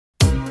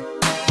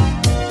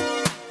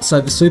So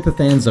the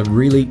superfans are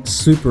really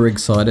super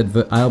excited.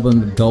 The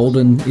album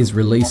Golden is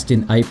released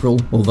in April,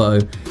 although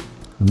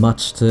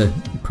much to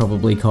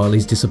probably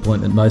Kylie's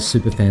disappointment, most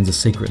superfans are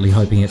secretly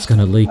hoping it's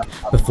going to leak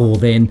before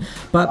then.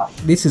 But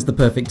this is the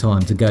perfect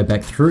time to go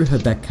back through her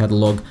back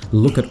catalogue,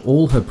 look at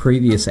all her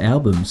previous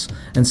albums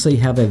and see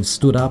how they've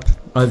stood up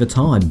over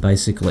time,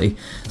 basically.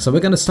 So we're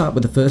going to start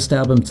with the first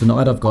album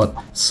tonight. I've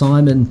got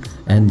Simon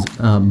and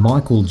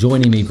Michael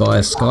joining me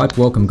via Skype.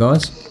 Welcome,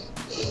 guys.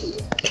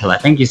 Hello,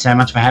 thank you so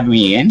much for having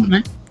me in,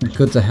 mate.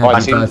 Good to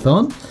have you both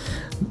on.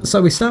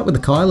 So we start with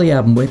the Kylie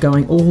album. We're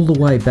going all the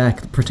way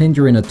back. Pretend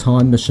you're in a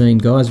time machine,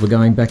 guys. We're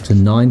going back to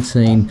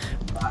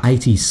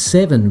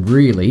 1987,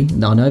 really.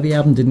 Now, I know the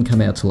album didn't come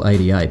out till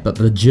 88, but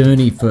the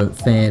journey for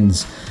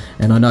fans,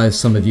 and I know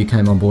some of you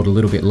came on board a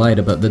little bit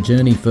later, but the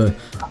journey for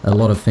a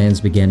lot of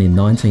fans began in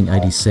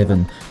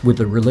 1987 with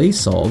the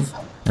release of,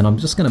 and I'm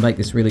just going to make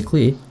this really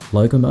clear,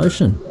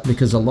 Locomotion,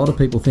 because a lot of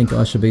people think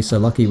I Should Be So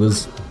Lucky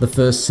was the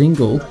first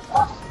single.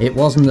 It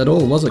wasn't at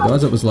all, was it,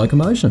 guys? It was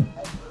Locomotion.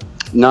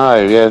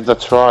 No, yeah,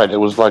 that's right. It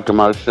was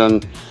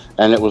Locomotion,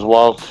 and it was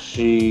while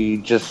she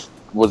just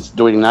was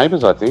doing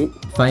Neighbours, I think.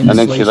 Famously, and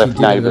then she left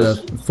did Neighbours.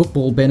 a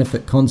football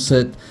benefit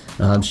concert.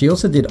 She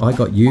also did I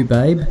Got You,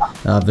 Babe,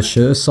 the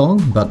Cher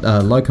song, but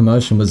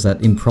Locomotion was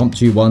that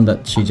impromptu one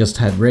that she just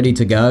had ready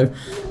to go.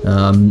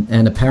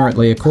 And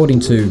apparently,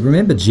 according to,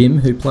 remember Jim,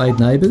 who played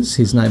Neighbours?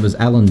 His name was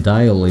Alan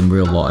Dale in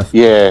real life.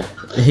 Yeah,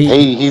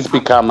 he's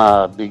become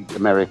a big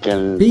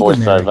American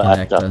voiceover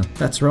actor.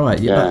 That's right,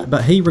 yeah.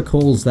 But he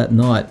recalls that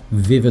night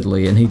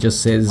vividly, and he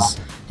just says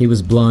he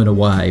was blown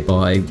away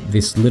by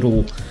this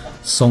little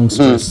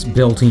songstress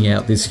belting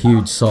out this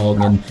huge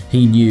song, and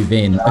he knew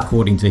then,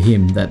 according to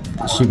him, that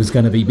she was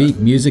going to be big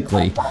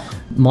musically.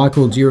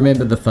 Michael, do you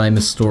remember the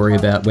famous story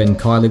about when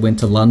Kylie went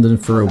to London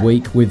for a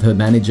week with her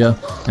manager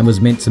and was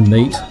meant to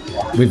meet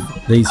with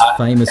these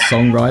famous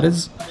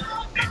songwriters?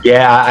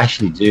 Yeah, I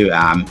actually do.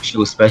 She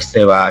was supposed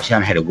to, she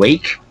only had a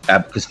week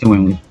because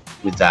filming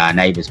with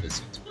Neighbours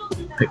was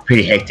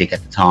pretty hectic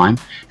at the time.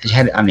 So she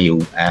had only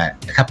a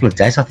couple of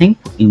days, I think,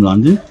 in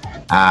London.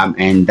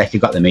 And they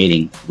forgot the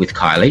meeting with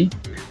Kylie.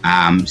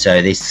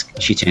 So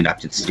she turned up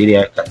to the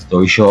studio, cut the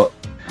story short.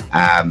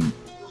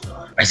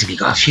 Basically,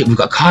 oh shit, we've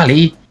got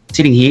Kylie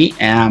sitting here.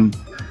 And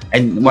I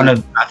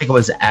think it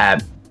was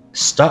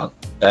Stock,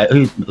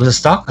 who was a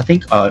Stock, I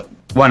think.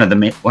 One of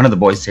the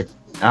boys said,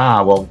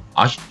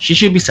 she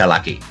should be so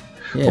lucky.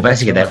 Yeah, well,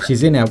 basically right.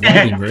 She's in our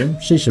waiting room.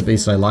 She should be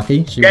so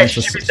lucky. She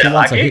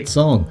wants a hit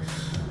song.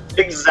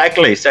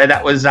 Exactly. So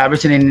that was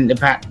written in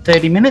about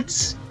 30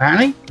 minutes,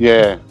 apparently.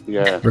 Yeah.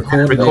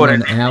 Recorded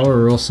in an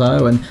hour or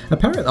so. And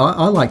apparently,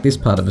 I like this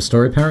part of the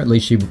story.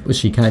 Apparently, she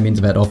came into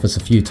that office a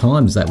few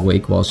times that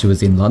week while she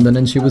was in London,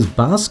 and she was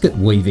basket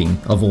weaving,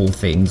 of all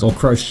things, or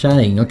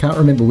crocheting. I can't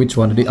remember which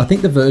one it is. I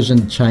think the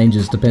version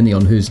changes depending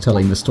on who's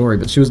telling the story,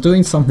 but she was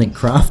doing something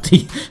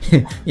crafty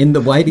in the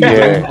waiting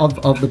room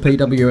of the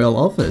PWL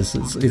office.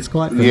 It's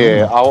quite phenomenal.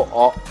 Yeah,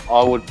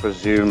 I would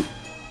presume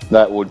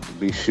that would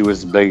be she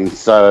was being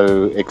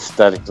so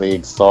ecstatically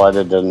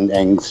excited and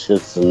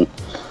anxious, and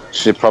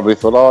she probably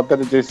thought, I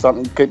better do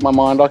something to keep my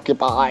mind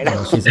occupied.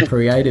 Well, she's a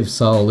creative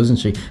soul, isn't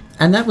she?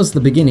 And that was the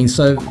beginning.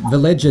 So the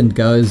legend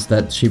goes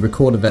that she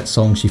recorded that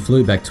song, she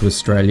flew back to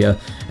Australia,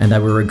 and they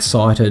were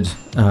excited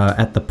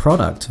at the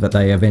product that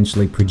they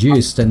eventually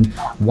produced. And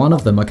one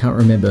of them, I can't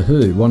remember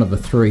who, one of the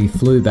three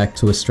flew back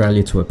to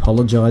Australia to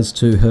apologise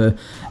to her,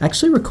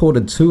 actually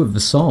recorded two of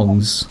the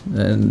songs,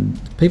 and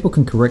people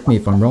can correct me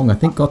if I'm wrong, I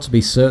think Got to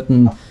Be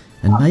Certain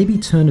and maybe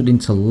Turn It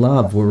Into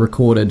Love were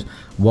recorded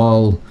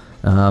while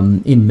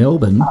in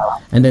Melbourne,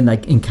 and then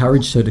they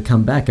encouraged her to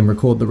come back and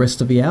record the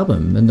rest of the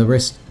album, and the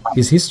rest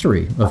is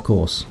history, of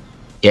course.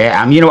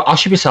 Yeah, I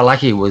Should Be So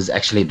Lucky was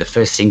actually the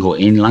first single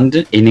in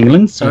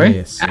England, sorry.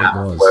 Yes, it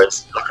was.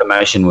 Whereas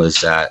Locomotion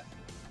was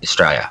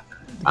Australia.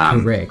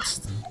 Correct.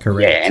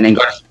 Yeah, and then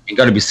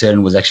Got to Be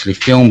Certain was actually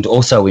filmed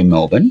also in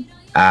Melbourne.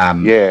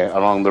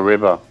 Along the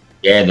river.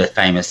 Yeah, the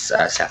famous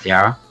South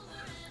Yarra.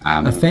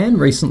 A fan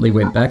recently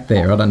went back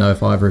there, I don't know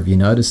if either of you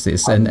noticed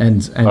this,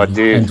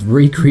 and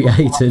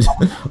recreated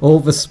all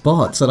the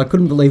spots, and I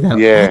couldn't believe how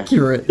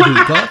accurate he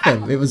got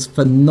them. It was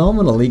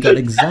phenomenal. He got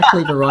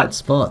exactly the right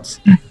spots.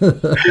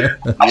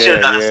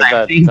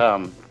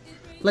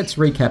 Let's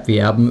recap the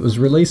album. It was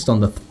released on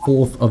the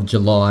 4th of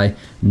July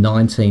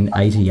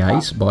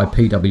 1988 by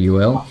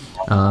PWL.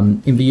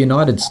 In the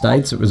United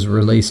States, it was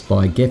released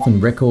by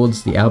Geffen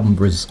Records. The album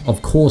was,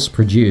 of course,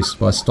 produced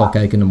by Stock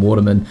Aitken and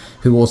Waterman,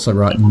 who also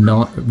wrote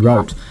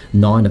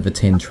 9 of the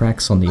 10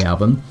 tracks on the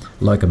album.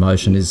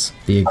 Locomotion is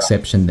the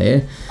exception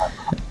there.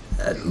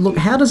 Look,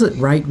 how does it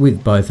rate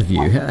with both of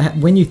you?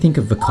 When you think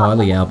of the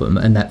Kylie album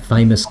and that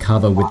famous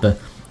cover with the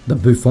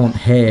bouffant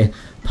hair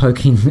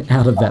poking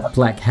out of that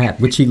black hat,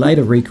 which he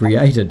later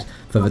recreated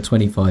for the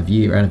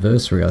 25-year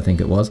anniversary, I think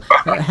it was.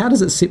 How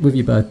does it sit with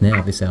you both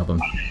now, this album?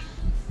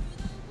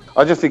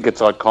 I just think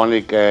it's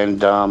iconic,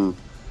 and I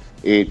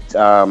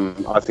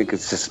think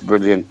it's just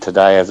brilliant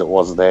today as it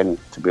was then,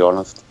 to be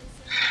honest.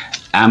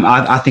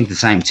 I think the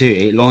same too.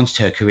 It launched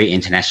her career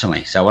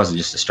internationally, so it wasn't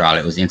just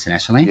Australia; it was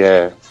internationally.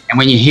 Yeah. And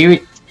when you hear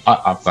it,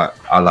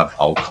 I love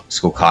old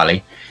school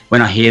Kylie.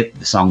 When I hear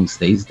the songs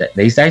these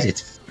days,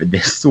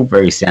 they're still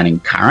very sounding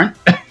current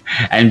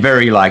and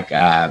very like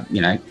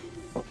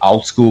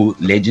old school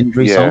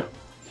legendary song.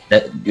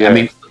 I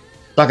mean,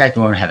 like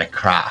everyone had a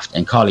craft,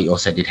 and Kylie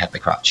also did have the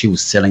craft. She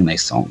was selling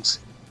these songs.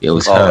 It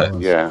was her.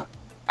 Yeah.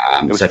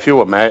 It was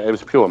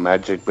pure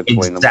magic between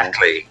them.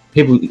 Exactly.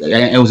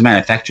 It was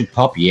manufactured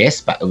pop,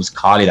 yes, but it was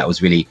Kylie that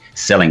was really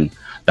selling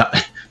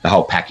the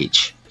whole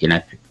package. You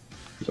know,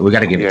 we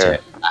got to give it to her.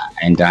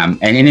 And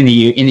in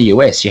the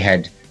US, you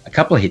had a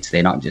couple of hits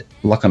there, not just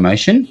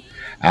Locomotion,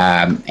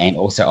 and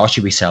also I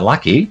Should Be So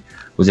Lucky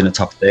was in the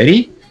top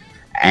 30,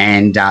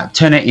 and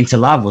Turn It Into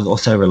Love was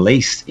also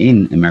released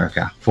in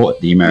America for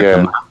the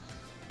American market.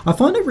 I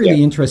find it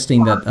really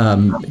interesting that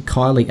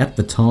Kylie, at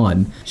the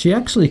time, she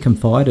actually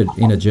confided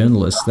in a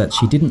journalist that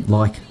she didn't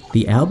like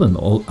the album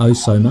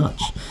so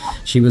much.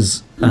 She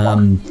was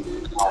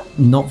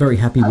not very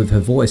happy with her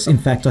voice. In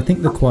fact, I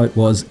think the quote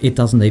was, "It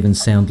doesn't even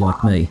sound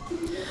like me."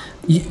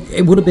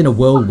 It would have been a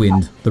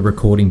whirlwind, the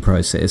recording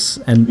process,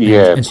 and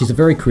she's a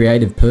very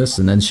creative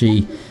person, and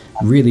she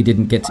really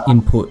didn't get to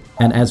input,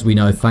 and as we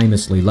know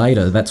famously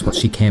later, that's what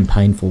she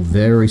campaigned for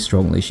very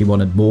strongly. She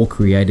wanted more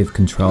creative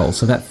control.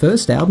 So that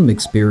first album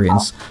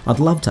experience, I'd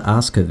love to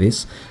ask her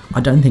this. I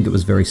don't think it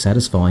was very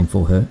satisfying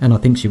for her, and I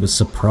think she was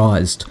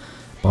surprised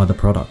by the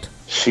product.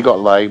 She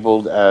got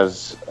labelled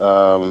as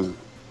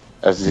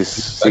this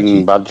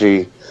singing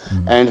budgie,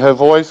 and her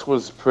voice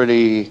was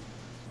pretty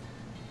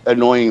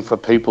annoying for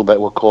people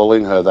that were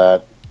calling her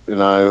that,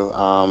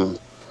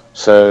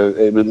 so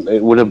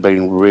it would have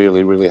been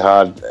really, really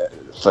hard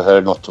for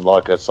her not to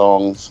like her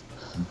songs.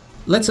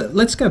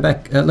 Let's go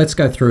back. Let's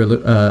go through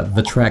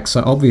the tracks.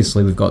 So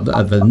obviously we've got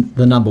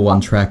the number one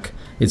track.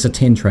 It's a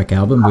 10-track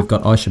album. We've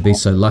got I Should Be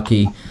So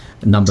Lucky,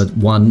 number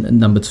one,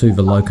 number two,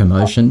 The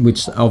Locomotion,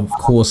 which of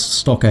course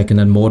Stock Aitken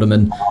and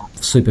Mortimer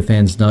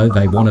superfans know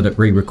they wanted it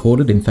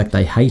re-recorded. In fact,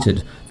 they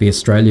hated the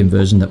Australian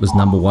version that was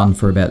number one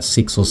for about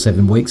 6 or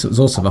 7 weeks. It was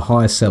also the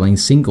highest selling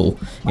single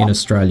in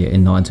Australia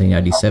in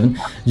 1987.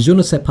 Je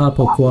ne sais pas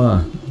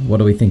pourquoi. What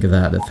do we think of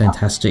that? A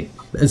fantastic,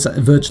 it's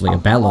virtually a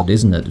ballad,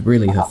 isn't it?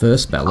 Really her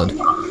first ballad.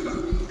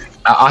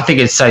 I think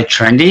it's so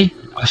trendy.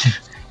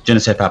 Je ne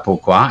sais pas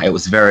pourquoi. It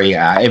was very,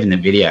 even the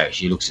video,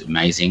 she looks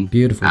amazing.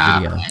 Beautiful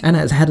video. And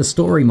it had a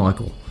story,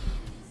 Michael.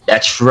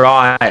 That's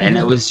right. And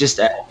it was just,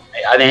 her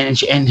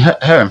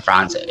in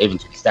France, even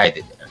to this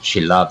day, she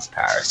loves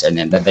Paris. And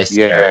then they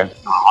see her an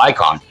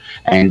icon.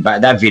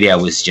 But that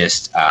video was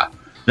just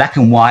black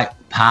and white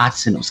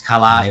parts, and it was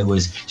colour. It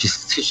was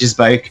just, she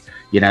spoke,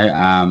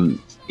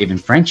 even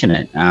French in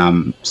it.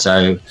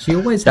 So she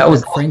always had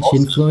that French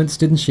influence,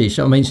 didn't she?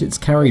 I mean, it's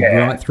carried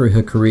right through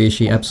her career.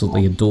 She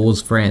absolutely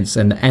adores France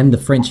and the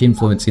French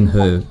influence in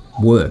her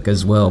work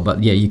as well.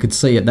 But yeah, you could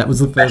see it. That was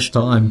the first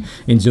time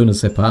in Je ne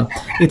sais pas.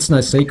 It's No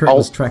Secret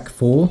was track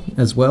 4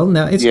 as well.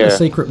 Now, It's No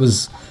Secret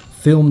was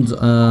filmed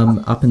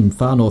up in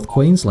far north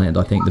Queensland,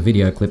 I think, the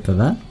video clip for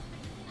that.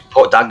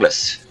 Port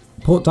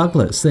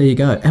Douglas, there you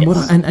go.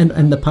 And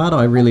and the part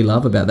I really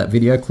love about that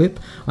video clip,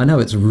 I know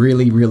it's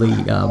really, really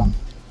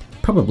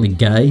probably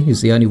gay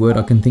is the only word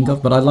I can think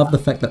of, but I love the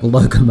fact that the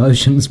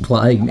Locomotion's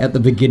playing at the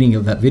beginning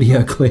of that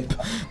video clip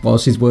while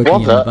she's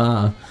working in a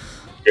bar.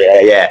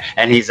 Yeah,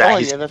 and he's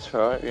that's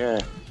right, yeah,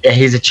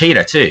 he's a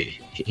cheater too.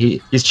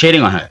 He's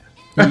cheating on her.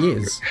 He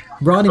is.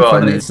 Right in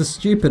front of it. It's the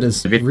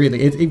stupidest,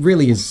 really. It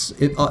really is.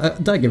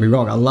 Don't get me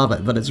wrong, I love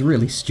it, but it's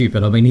really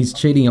stupid. I mean, he's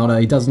cheating on her.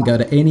 He doesn't go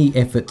to any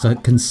effort to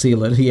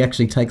conceal it. He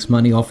actually takes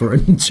money off her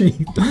and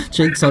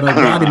cheats on her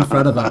right in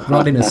front of her,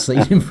 right in a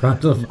seat in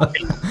front of her.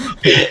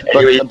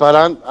 but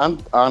aren't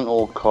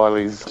all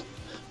Kylie's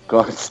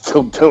guys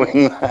still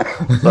doing that?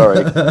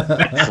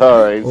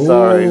 Sorry.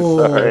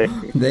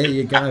 There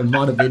you go.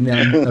 Might have been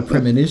a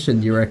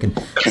premonition, you reckon?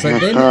 So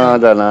then, I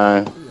don't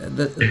know.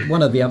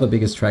 One of the other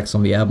biggest tracks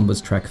on the album was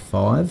track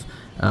 5,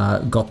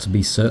 Got to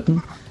Be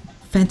Certain.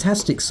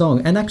 Fantastic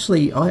song. And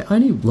actually, I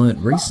only learnt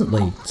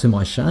recently, to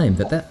my shame,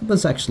 that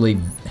was actually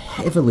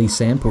heavily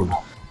sampled.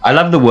 I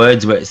love the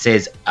words where it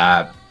says,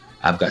 I've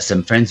got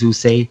some friends who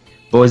say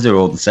boys are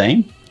all the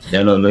same.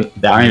 They're only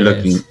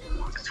looking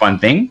for just one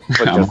thing.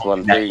 Just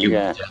one thing,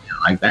 yeah.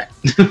 Like that.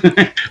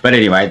 But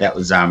anyway, that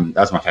was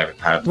my favourite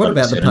part of the What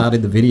about the part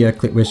in the video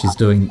clip where she's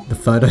doing the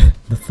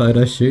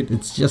photo shoot?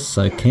 It's just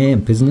so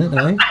camp, isn't it,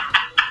 eh?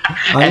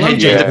 I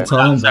loved it at the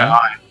time, though,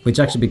 which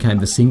actually became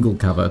the single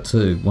cover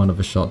too, one of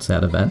the shots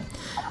out of that.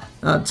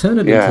 Turn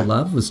It Into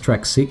Love was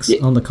track 6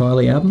 on the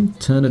Kylie album.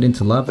 Turn It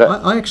Into Love.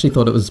 I actually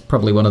thought it was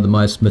probably one of the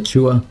most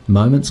mature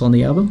moments on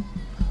the album.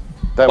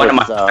 That one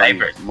was of my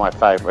favourites. My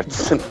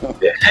favourites.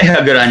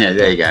 Good on you.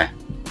 There you go.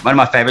 One of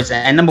my favourites,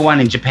 and number 1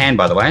 in Japan,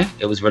 by the way.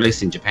 It was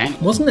released in Japan.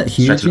 Wasn't it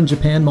huge in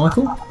Japan,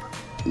 Michael?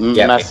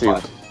 Yeah,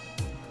 massive.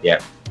 Yeah.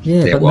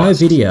 Yeah, there but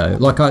was. no video.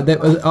 Like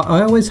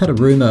I always had a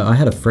rumor. I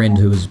had a friend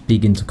who was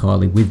big into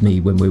Kylie with me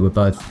when we were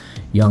both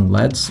young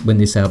lads when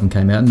this album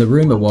came out, and the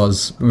rumor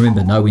was,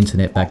 remember, no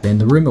internet back then.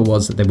 The rumor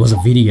was that there was a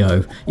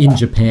video in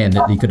Japan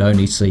that you could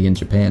only see in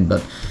Japan,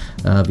 but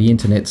the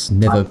internet's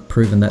never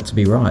proven that to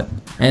be right.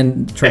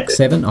 And track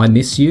 7, I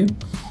Miss You,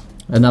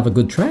 another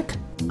good track.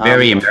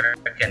 Very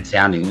American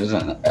sounding,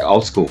 isn't it?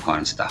 Old school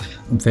kind of stuff.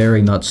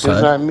 Very much so.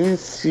 'Cause I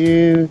miss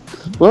you.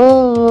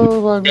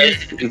 Whoa, I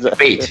miss you. The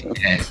beat.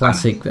 Yeah.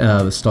 Classic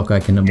Stock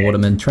Aitken and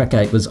Waterman. Track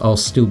 8 was I'll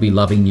Still Be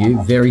Loving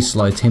You. Very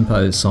slow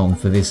tempo song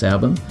for this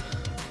album.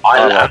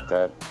 I like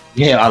that.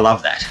 Yeah, I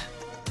love that.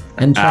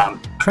 And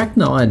track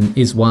 9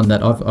 is one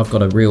that I've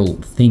got a real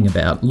thing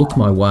about. Look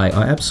My Way.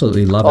 I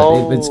absolutely love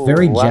it. It's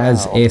very wow.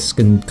 jazz-esque,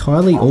 and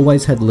Kylie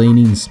always had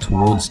leanings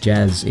towards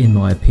jazz, in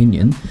my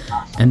opinion.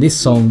 And this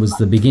song was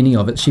the beginning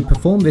of it. She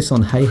performed this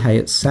on Hey Hey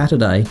It's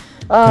Saturday, You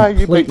beat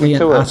completely me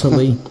and to it.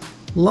 utterly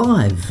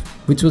live,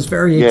 which was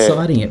very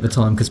exciting at the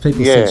time because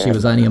people said she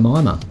was only a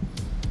mimer.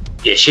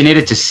 Yeah, she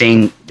needed to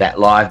sing that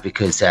live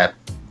because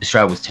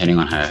Australia was turning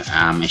on her,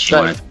 and she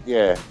wanted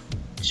to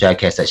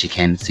showcase that she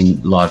can sing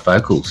live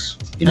vocals.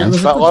 You know, It was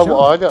a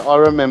good job. I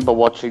remember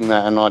watching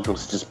that and I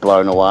was just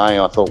blown away.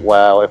 I thought,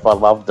 wow, if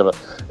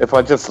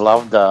I just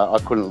loved her, I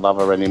couldn't love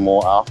her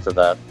anymore after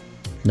that.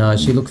 No,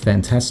 she looked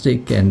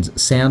fantastic and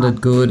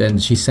sounded good,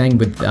 and she sang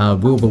with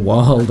Wilbur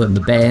Wilde and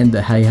the band,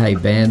 the Hey Hey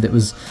band. It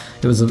was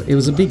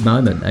a big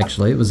moment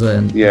actually. It was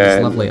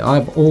lovely.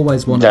 I've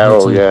always wanted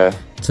her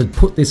to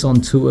put this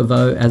on tour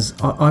though, as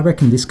I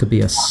reckon this could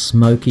be a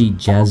smoky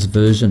jazz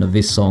version of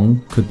this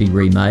song could be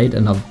remade,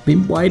 and I've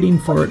been waiting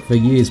for it for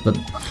years, but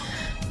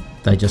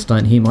they just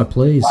don't hear my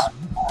pleas.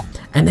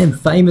 And then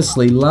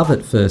famously Love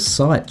at First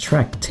Sight,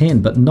 track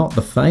 10, but not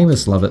the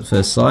famous Love at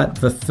First Sight,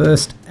 the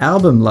first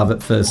album Love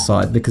at First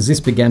Sight, because this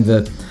began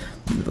the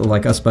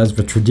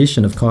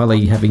tradition of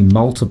Kylie having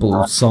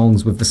multiple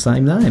songs with the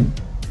same name.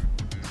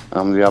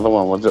 The other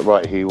one, was it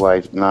Right Here,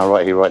 Right Now?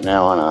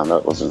 Oh, no,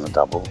 that wasn't a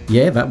double.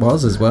 Yeah, that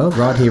was as well.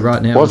 Right Here,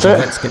 Right Now. Was it?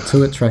 Let's Get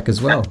To It track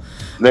as well.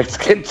 Let's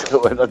get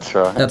to it, that's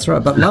right. That's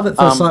right, but Love at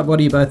First Sight, what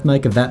do you both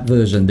make of that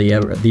version,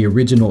 the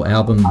original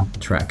album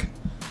track?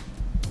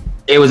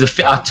 it was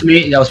to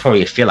me that was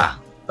probably a filler.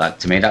 Like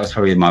to me, that was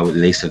probably my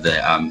least of the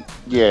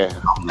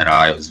that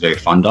I was very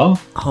fond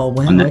of. Oh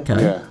wow,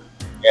 okay.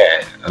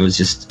 Yeah, it was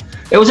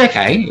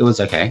okay. It was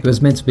okay. It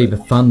was meant to be the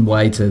fun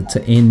way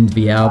to end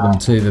the album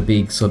too, the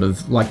big sort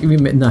of, like, you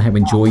know how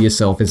Enjoy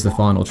Yourself is the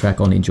final track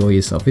on Enjoy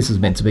Yourself. This was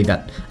meant to be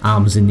that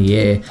arms in the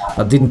air.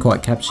 It didn't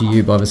quite capture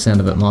you by the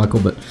sound of it, Michael,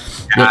 but...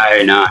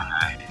 No.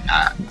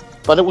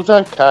 But it was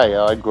okay.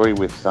 I agree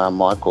with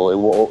Michael.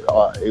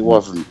 It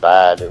wasn't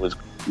bad. It was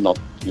not,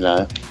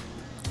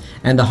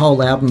 And the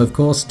whole album, of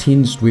course,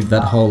 tinged with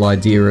that whole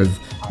idea of,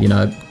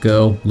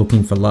 girl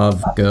looking for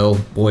love, girl,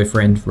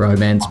 boyfriend,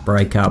 romance,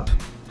 breakup,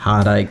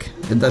 heartache.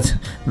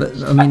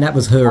 That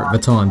was her at the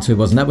time too,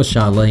 wasn't it? That was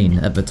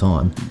Charlene at the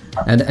time.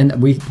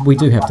 And we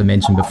do have to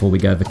mention before we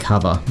go the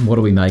cover. What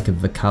do we make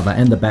of the cover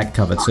and the back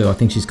cover too? I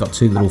think she's got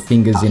two little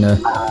fingers in her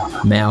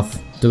mouth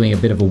doing a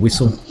bit of a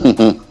whistle.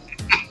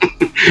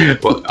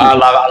 Well, I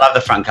love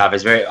the front cover.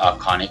 It's very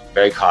iconic,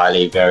 very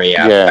Kylie, very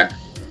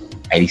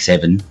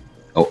 87.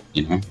 Oh,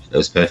 it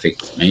was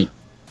perfect for me.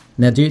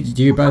 Now, do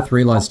you both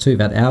realise too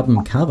that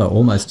album cover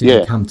almost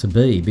didn't come to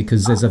be,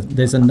 because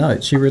there's a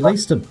note. She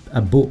released a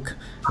book,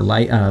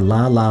 La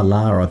La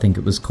La, I think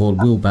it was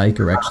called. Will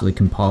Baker actually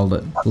compiled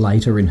it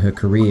later in her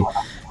career,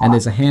 and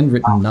there's a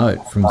handwritten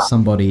note from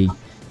somebody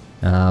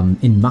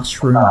in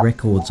Mushroom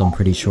Records, I'm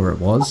pretty sure it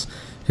was,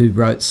 who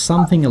wrote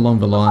something along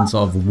the lines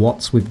of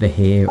 "What's with the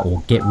hair?"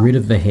 or "Get rid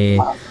of the hair."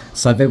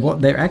 So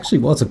there actually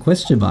was a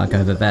question mark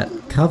over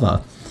that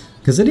cover.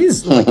 Because it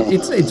is,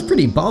 it's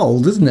pretty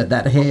bold, isn't it?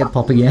 That hair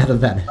popping out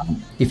of that,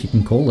 if you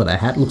can call it a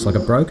hat. Looks like a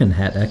broken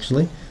hat,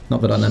 actually.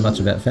 Not that I know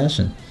much about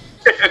fashion.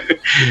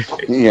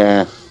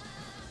 Yeah.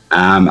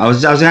 I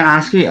was going to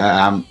ask you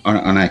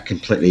on a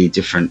completely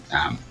different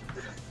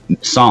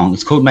song.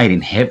 It's called Made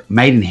in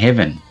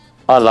Heaven.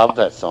 I love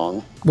that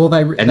song. Well,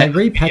 they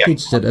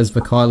repackaged it as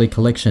the Kylie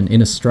collection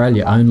in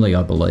Australia only,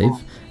 I believe.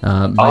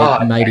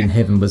 Made in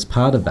Heaven was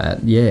part of that,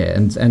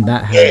 and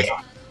that had...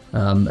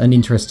 an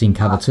interesting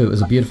cover too. It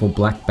was a beautiful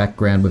black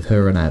background with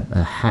her in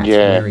a hat,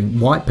 wearing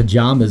white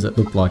pajamas, it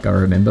looked like, I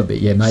remember. But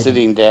maybe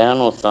sitting down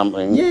or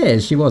something. Yeah,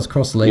 she was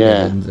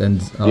cross-legged,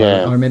 and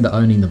I remember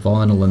owning the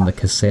vinyl and the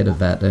cassette of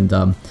that.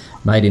 And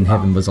Made in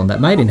Heaven was on that.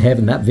 Made in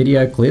Heaven, that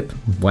video clip,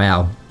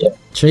 wow,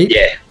 cheap,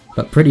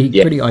 but pretty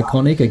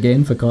iconic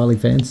again for Kylie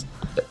fans.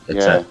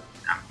 It's a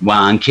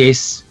one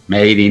kiss,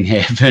 Made in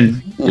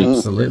Heaven.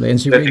 Absolutely,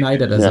 and she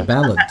remade it as a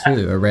ballad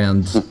too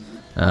around.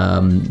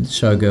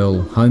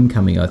 Showgirl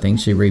Homecoming, I think.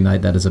 She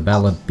remade that as a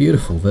ballad.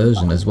 Beautiful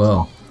version as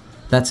well.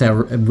 That's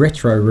our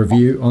retro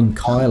review on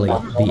Kylie,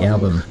 the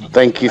album.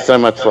 Thank you so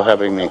much for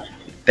having me.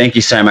 Thank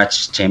you so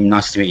much, Tim.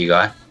 Nice to meet you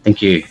guys.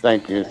 Thank you.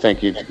 Thank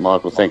you,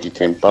 Michael. Thank you,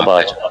 Tim.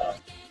 Bye-bye.